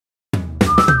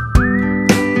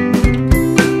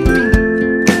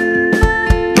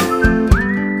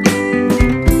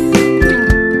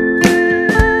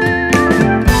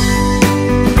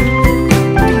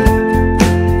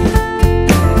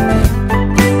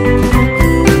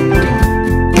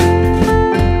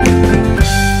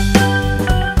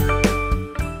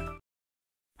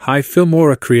Hi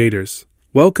Filmora creators,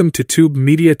 welcome to Tube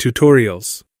Media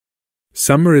Tutorials.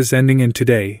 Summer is ending and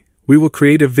today, we will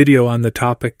create a video on the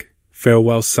topic,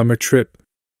 Farewell Summer Trip.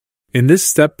 In this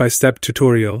step-by-step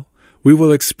tutorial, we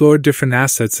will explore different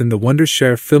assets in the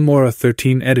Wondershare Filmora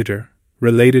 13 editor,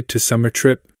 related to summer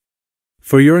trip.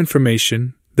 For your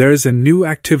information, there is a new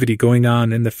activity going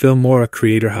on in the Filmora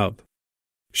Creator Hub.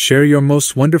 Share your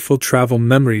most wonderful travel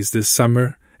memories this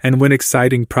summer and win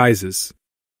exciting prizes.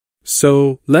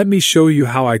 So, let me show you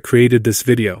how I created this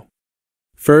video.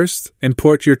 First,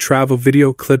 import your travel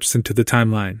video clips into the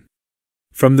timeline.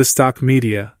 From the stock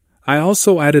media, I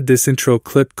also added this intro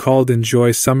clip called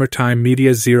Enjoy Summertime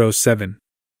Media 07.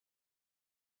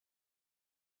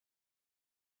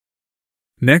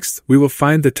 Next, we will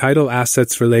find the title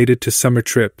assets related to summer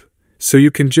trip, so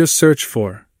you can just search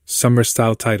for summer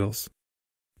style titles.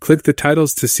 Click the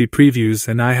titles to see previews,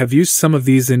 and I have used some of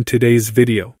these in today's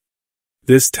video.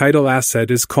 This title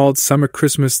asset is called Summer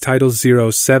Christmas Title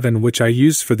 07, which I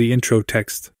used for the intro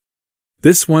text.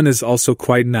 This one is also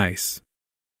quite nice.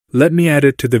 Let me add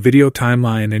it to the video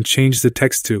timeline and change the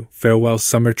text to Farewell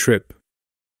Summer Trip.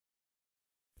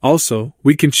 Also,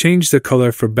 we can change the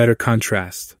color for better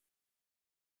contrast.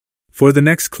 For the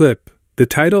next clip, the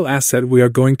title asset we are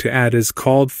going to add is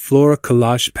called Filmora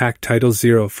Collage Pack Title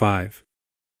 05.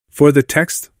 For the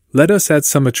text, let us add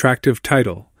some attractive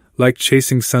title, like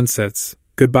Chasing Sunsets,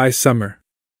 Goodbye Summer.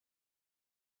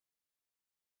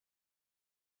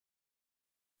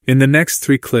 In the next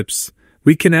 3 clips,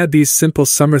 we can add these simple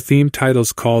summer-themed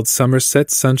titles called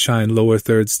Somerset Sunshine Lower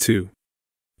Thirds 2.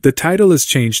 The title is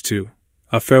changed to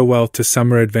A Farewell to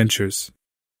Summer Adventures.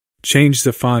 Change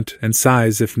the font and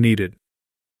size if needed.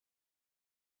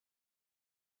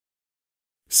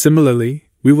 Similarly,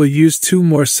 we will use 2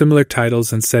 more similar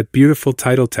titles and set beautiful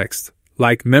title text,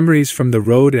 like Memories from the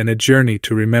Road and A Journey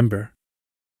to Remember.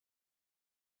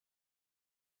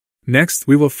 Next,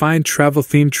 we will find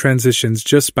travel-themed transitions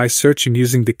just by searching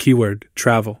using the keyword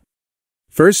travel.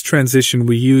 First transition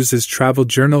we use is Travel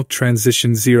Journal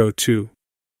Transition 02.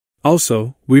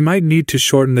 Also, we might need to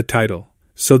shorten the title,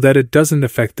 so that it doesn't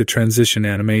affect the transition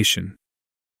animation.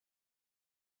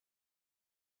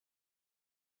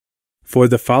 For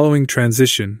the following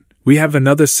transition, we have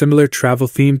another similar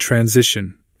travel-themed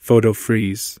transition, Photo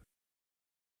Freeze,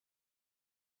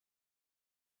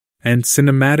 and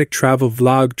Cinematic Travel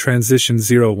Vlog Transition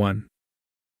 01.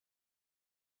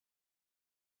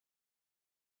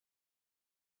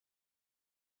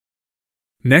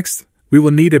 Next, we will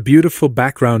need a beautiful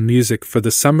background music for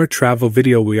the summer travel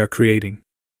video we are creating.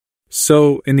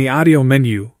 So, in the audio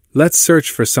menu, let's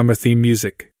search for summer theme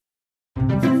music.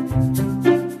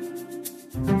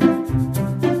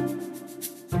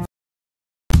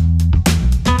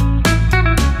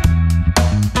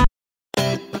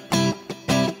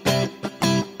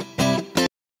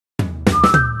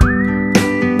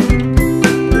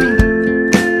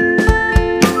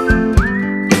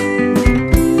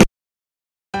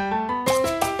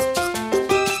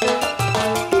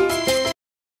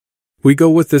 We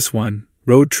go with this one,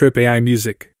 Road Trip AI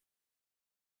Music.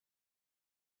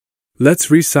 Let's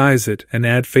resize it and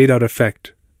add fade out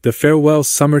effect. The Farewell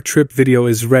Summer Trip video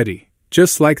is ready,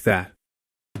 just like that.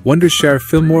 Wondershare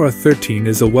Filmora 13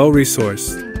 is a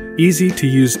well-resourced,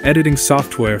 easy-to-use editing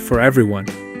software for everyone.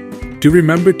 Do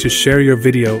remember to share your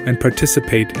video and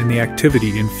participate in the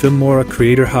activity in Filmora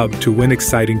Creator Hub to win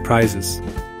exciting prizes.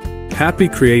 Happy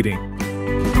creating!